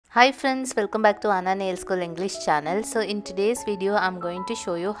Hi friends, welcome back to Anna Nail School English channel. So in today's video I'm going to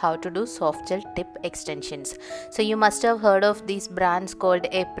show you how to do Softgel Tip Extensions. So you must have heard of these brands called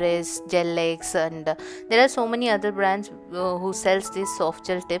Apress, GelX, and there are so many other brands who sells these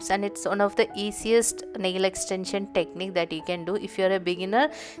Softgel tips, and it's one of the easiest nail extension technique that you can do. If you're a beginner,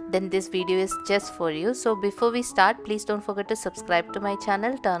 then this video is just for you. So before we start, please don't forget to subscribe to my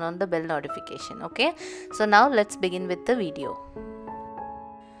channel, turn on the bell notification. Okay, so now let's begin with the video.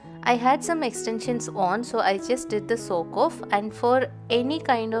 I had some extensions on, so I just did the soak off, and for any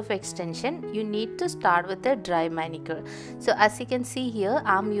kind of extension you need to start with a dry manicure. So as you can see here,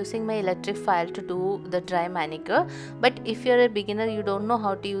 I'm using my electric file to do the dry manicure, but if you're a beginner, you don't know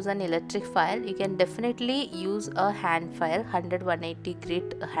how to use an electric file, you can definitely use a hand file, 180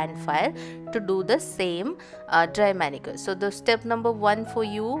 grit hand file, to do the same dry manicure. So the step number 1 for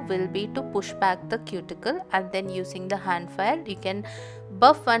you will be to push back the cuticle, and then using the hand file you can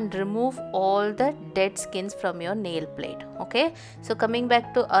buff and remove all the dead skins from your nail plate. Okay, so coming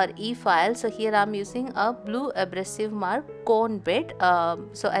back to our e-file, so here I'm using a blue abrasive mark cone bit.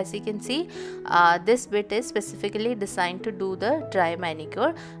 So as you can see, this bit is specifically designed to do the dry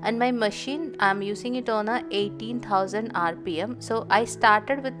manicure, and my machine, I'm using it on a 18,000 rpm. So I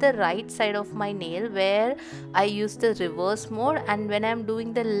started with the right side of my nail where I use the reverse mode, and when I'm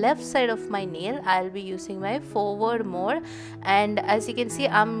doing the left side of my nail, I'll be using my forward mode. And as you can see,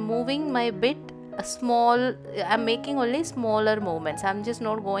 I'm moving my bit small, I'm making only smaller movements, I'm just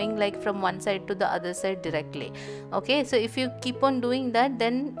not going like from one side to the other side directly. Okay, so if you keep on doing that,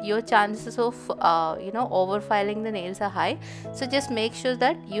 then your chances of over filing the nails are high. So just make sure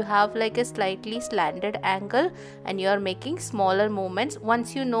that you have like a slightly slanted angle and you are making smaller movements.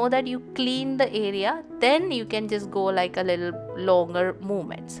 Once you know that you clean the area, then you can just go like a little longer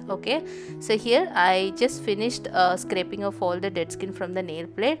movements. Okay, so here I just finished scraping off all the dead skin from the nail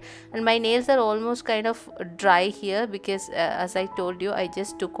plate, and my nails are almost kind of dry here because as I told you, I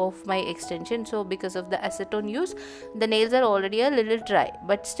just took off my extension. So because of the acetone use, the nails are already a little dry,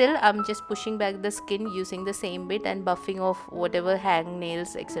 but still I'm just pushing back the skin using the same bit and buffing off whatever hang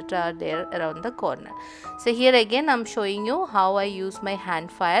nails etc are there around the corner. So here again I'm showing you how I use my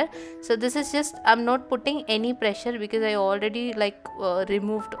hand file. So this is just, I'm not putting any pressure because I already like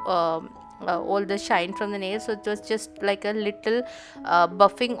removed all the shine from the nail, so it was just like a little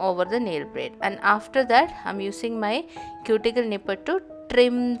buffing over the nail plate. And after that I'm using my cuticle nipper to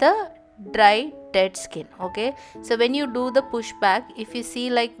trim the dry dead skin. Okay, so when you do the push back, if you see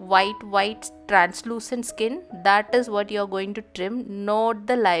like white translucent skin, that is what you're going to trim, not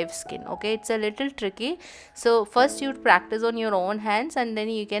the live skin. Okay, it's a little tricky, so first you practice on your own hands, and then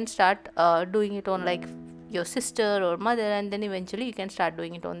you can start doing it on like your sister or mother, and then eventually you can start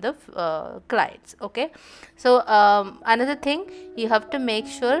doing it on the clients. Okay, so another thing, you have to make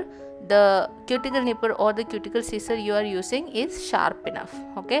sure the cuticle nipper or the cuticle scissor you are using is sharp enough.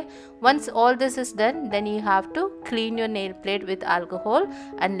 Okay, once all this is done, then you have to clean your nail plate with alcohol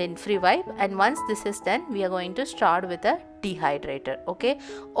and lint free wipe, and once this is done, we are going to start with a dehydrator. Okay,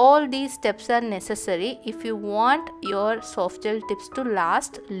 all these steps are necessary if you want your softgel tips to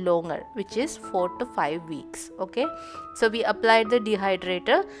last longer, which is 4 to 5 weeks. Okay, so we applied the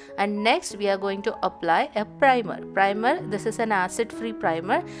dehydrator, and next we are going to apply a primer. This is an acid free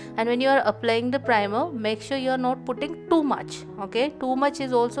primer, and when you are applying the primer, make sure you are not putting too much. Okay, too much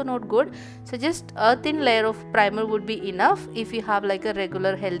is also not good, so just a thin layer of primer would be enough if you have like a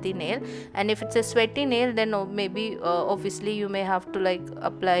regular healthy nail. And if it's a sweaty nail, then maybe obviously you may have to like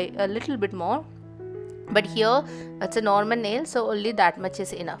apply a little bit more, but here it's a normal nail, so only that much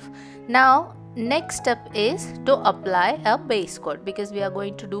is enough. Now next step is to apply a base coat, because we are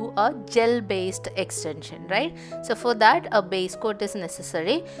going to do a gel based extension, right? So for that a base coat is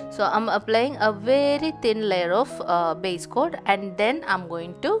necessary. So I'm applying a very thin layer of base coat, and then I'm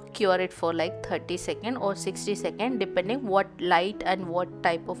going to cure it for like 30 seconds or 60 seconds depending what light and what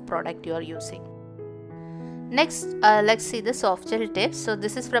type of product you are using. Next, let's see the softgel tips. So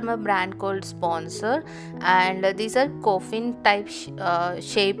this is from a brand called Sponsor, and these are coffin type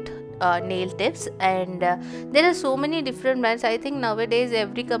shaped nail tips, and there are so many different brands. I think nowadays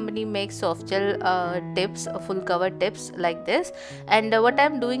every company makes softgel tips, full cover tips like this. And what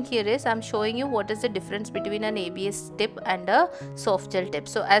I'm doing here is I'm showing you what is the difference between an ABS tip and a softgel tip.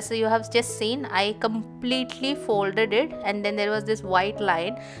 So as you have just seen, I completely folded it, and then there was this white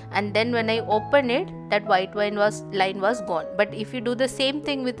line, and then when I opened it, that white line was gone. But if you do the same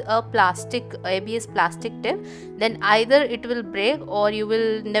thing with a ABS plastic tip, then either it will break or you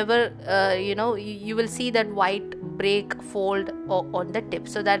will never you will see that white break fold on the tip.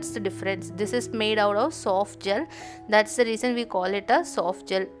 So that's the difference. This is made out of soft gel, that's the reason we call it a soft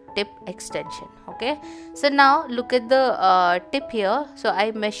gel tip extension. Okay, so now look at the tip here. So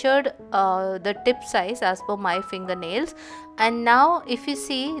I measured the tip size as per my fingernails, and now if you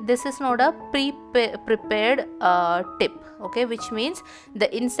see, this is not a prepared tip. Okay, which means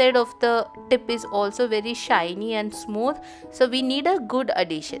the inside of the tip is also very shiny and smooth, so we need a good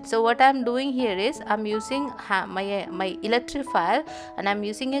addition. So what I'm doing here is I'm using my electrifier, and I'm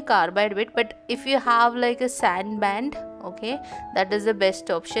using a carbide bit. But if you have like a sand band, okay, that is the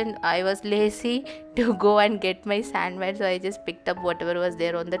best option. I was lazy to go and get my sand band, so I just picked up whatever was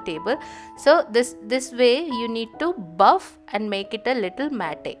there on the table. So this way you need to buff and make it a little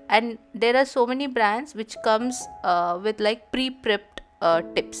matte, and there are so many brands which comes with like pre-prepped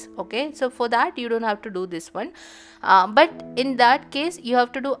tips. Okay, so for that you don't have to do this one, but in that case you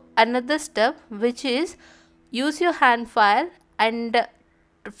have to do another step, which is use your hand file and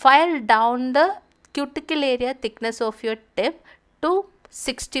file down the cuticle area thickness of your tip to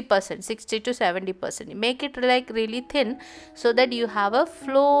 60%, 60 to 70%. Make it like really thin so that you have a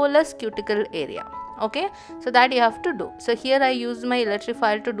flawless cuticle area. Okay, so that you have to do. So here I used my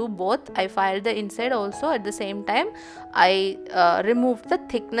electrifier to do both. I filed the inside also, at the same time I removed the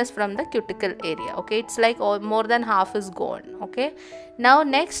thickness from the cuticle area. Okay, it's like more than half is gone. Okay, now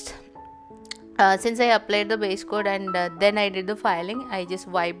next, since I applied the base coat and then I did the filing, I just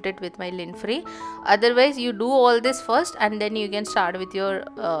wiped it with my lint free. Otherwise you do all this first and then you can start with your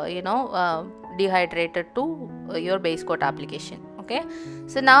dehydrator to your base coat application. Okay,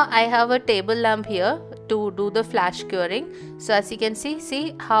 so now I have a table lamp here to do the flash curing. So as you can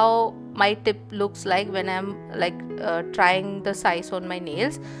see how my tip looks like when I'm like trying the size on my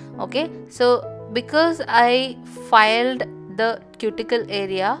nails. Okay, so because I filed the cuticle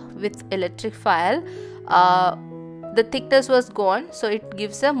area with electric file, the thickness was gone, so it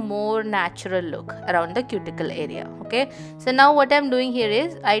gives a more natural look around the cuticle area. Okay, so now what I'm doing here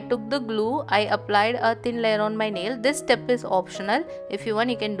is I took the glue, I applied a thin layer on my nail. This step is optional. If you want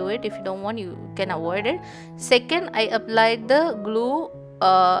you can do it, if you don't want you can avoid it. Second, I applied the glue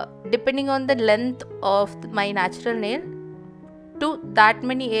depending on the length of my natural nail. To that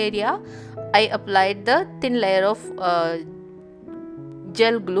many area I applied the thin layer of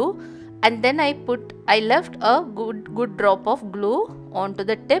gel glue, and then I left a good drop of glue onto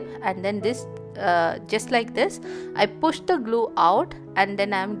the tip, and then this just like this I pushed the glue out, and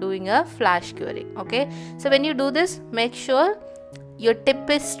then I am doing a flash curing. Okay, so when you do this, make sure your tip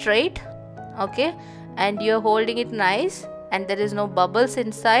is straight, okay, and you're holding it nice and there is no bubbles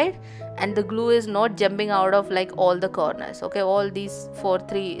inside, and the glue is not jumping out of like all the corners. Okay, all these four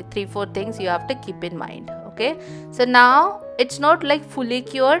things you have to keep in mind. Okay, so now it's not like fully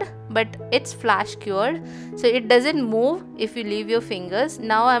cured, but it's flash cured, so it doesn't move if you leave your fingers.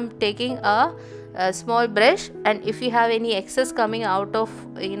 Now I'm taking a small brush, and if you have any excess coming out of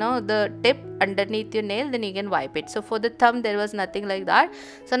the tip underneath your nail, then you can wipe it. So for the thumb there was nothing like that.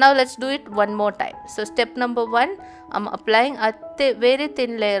 So now let's do it one more time. So step number 1, I'm applying a very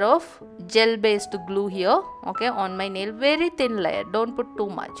thin layer of gel based glue here, okay, on my nail. Very thin layer, don't put too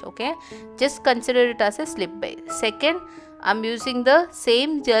much. Okay, just consider it as a slip base. Second, I'm using the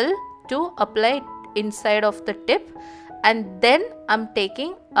same gel to apply inside of the tip, and then I'm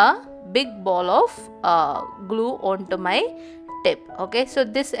taking a big ball of glue onto my tip. Okay, so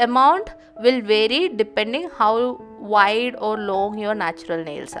this amount will vary depending how wide or long your natural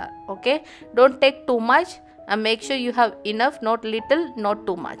nails are. Okay, don't take too much, and make sure you have enough, not little, not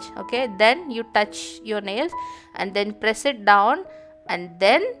too much. Okay, then you touch your nails and then press it down, and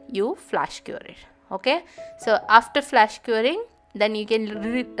then you flash cure it. Okay, so after flash curing, then you can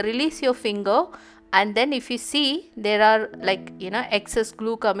release your finger, and then if you see there are like excess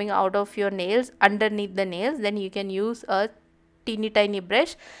glue coming out of your nails underneath the nails, then you can use a tiny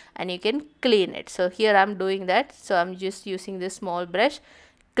brush and you can clean it. So here I'm doing that, so I'm just using this small brush,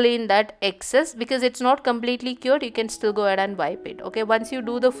 clean that excess, because it's not completely cured. You can still go ahead and wipe it. Okay, once you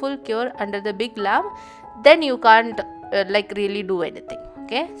do the full cure under the big lamp, then you can't like really do anything.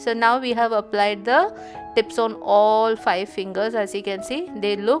 Okay, so now we have applied the tips on all 5 fingers. As you can see,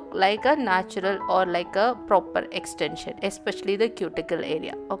 they look like a natural or like a proper extension, especially the cuticle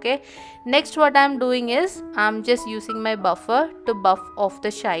area. Okay, next what I'm doing is I'm just using my buffer to buff off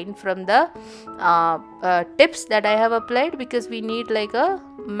the shine from the tips that I have applied, because we need like a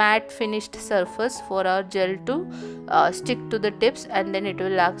matte finished surface for our gel to stick to the tips, and then it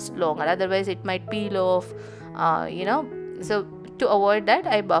will last longer. Otherwise it might peel off, so to avoid that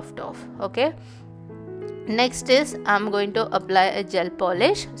I buffed off. Okay, Next is I'm going to apply a gel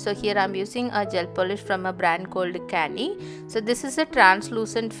polish. So here I'm using a gel polish from a brand called Canny. So this is a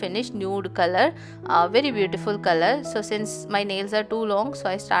translucent finish, nude color, very beautiful color. So since my nails are too long, so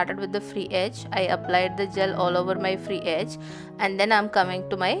I started with the free edge. I applied the gel all over my free edge, and then I'm coming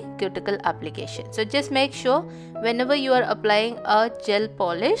to my cuticle application. So just make sure whenever you are applying a gel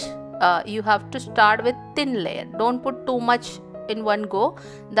polish, you have to start with thin layer. Don't put too much in one go.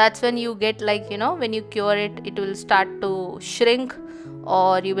 That's when you get, like, you know, when you cure it, it will start to shrink,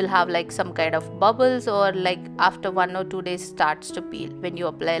 or you will have like some kind of bubbles, or like after 1 or 2 days starts to peel when you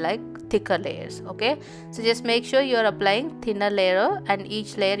apply like thicker layers. Okay, so just make sure you are applying thinner layer, and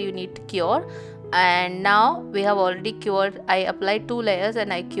each layer you need to cure. And now we have already cured. I applied 2 layers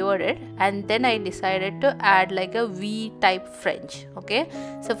and I cured it, and then I decided to add like a V type French. Okay,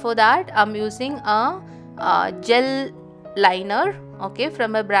 so for that I'm using a gel liner, okay,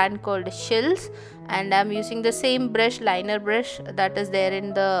 from a brand called GelX, and I'm using the same brush, liner brush, that is there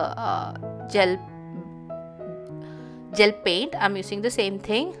in the gel paint. I'm using the same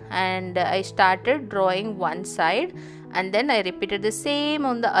thing, and I started drawing one side, and then I repeated the same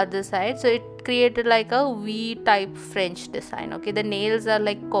on the other side, so it created like a V type French design. Okay, the nails are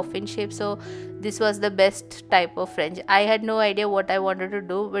like coffin shape, so this was the best type of French. I had no idea what I wanted to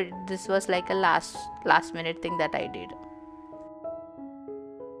do, but this was like a last minute thing that I did.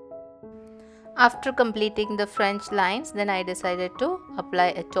 After completing the French lines, then I decided to apply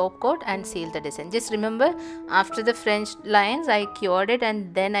a top coat and seal the design. Just remember, after the French lines I cured it,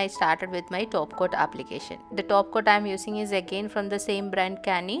 and then I started with my top coat application. The top coat I am using is again from the same brand,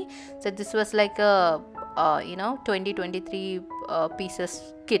 Canny. So this was like a 20-23 pieces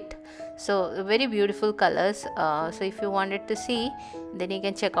kit, so very beautiful colors. So if you wanted to see, then you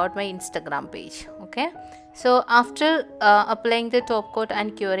can check out my Instagram page. Okay, so after applying the top coat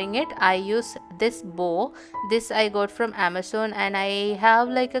and curing it, I use this bow. This I got from Amazon, and I have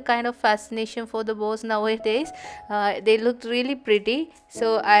like a kind of fascination for the bows nowadays. They look really pretty,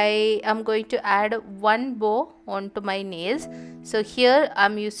 so I am going to add one bow onto my nails. So here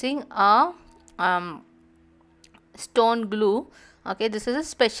I'm using a stone glue. Okay, this is a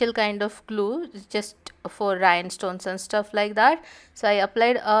special kind of glue just for rhinestones and stuff like that. So I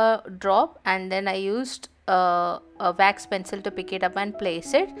applied a drop, and then I used a wax pencil to pick it up and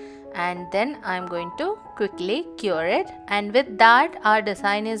place it, and then I'm going to quickly cure it. And with that, our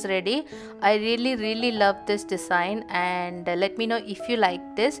design is ready. I really love this design, and let me know if you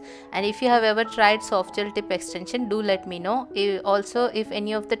like this, and if you have ever tried Softgel Tip Extension, do let me know. Also, if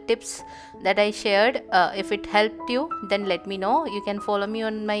any of the tips that I shared, if it helped you, then let me know. You can follow me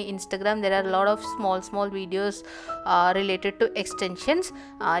on my Instagram. There are a lot of small videos related to extensions.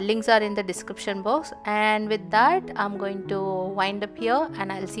 Links are in the description box. And with that, I'm going to wind up here,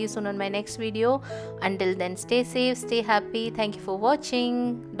 and I'll see you soon on my next video. Until then, stay safe, stay happy. Thank you for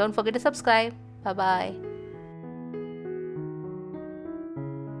watching. Don't forget to subscribe. Bye bye.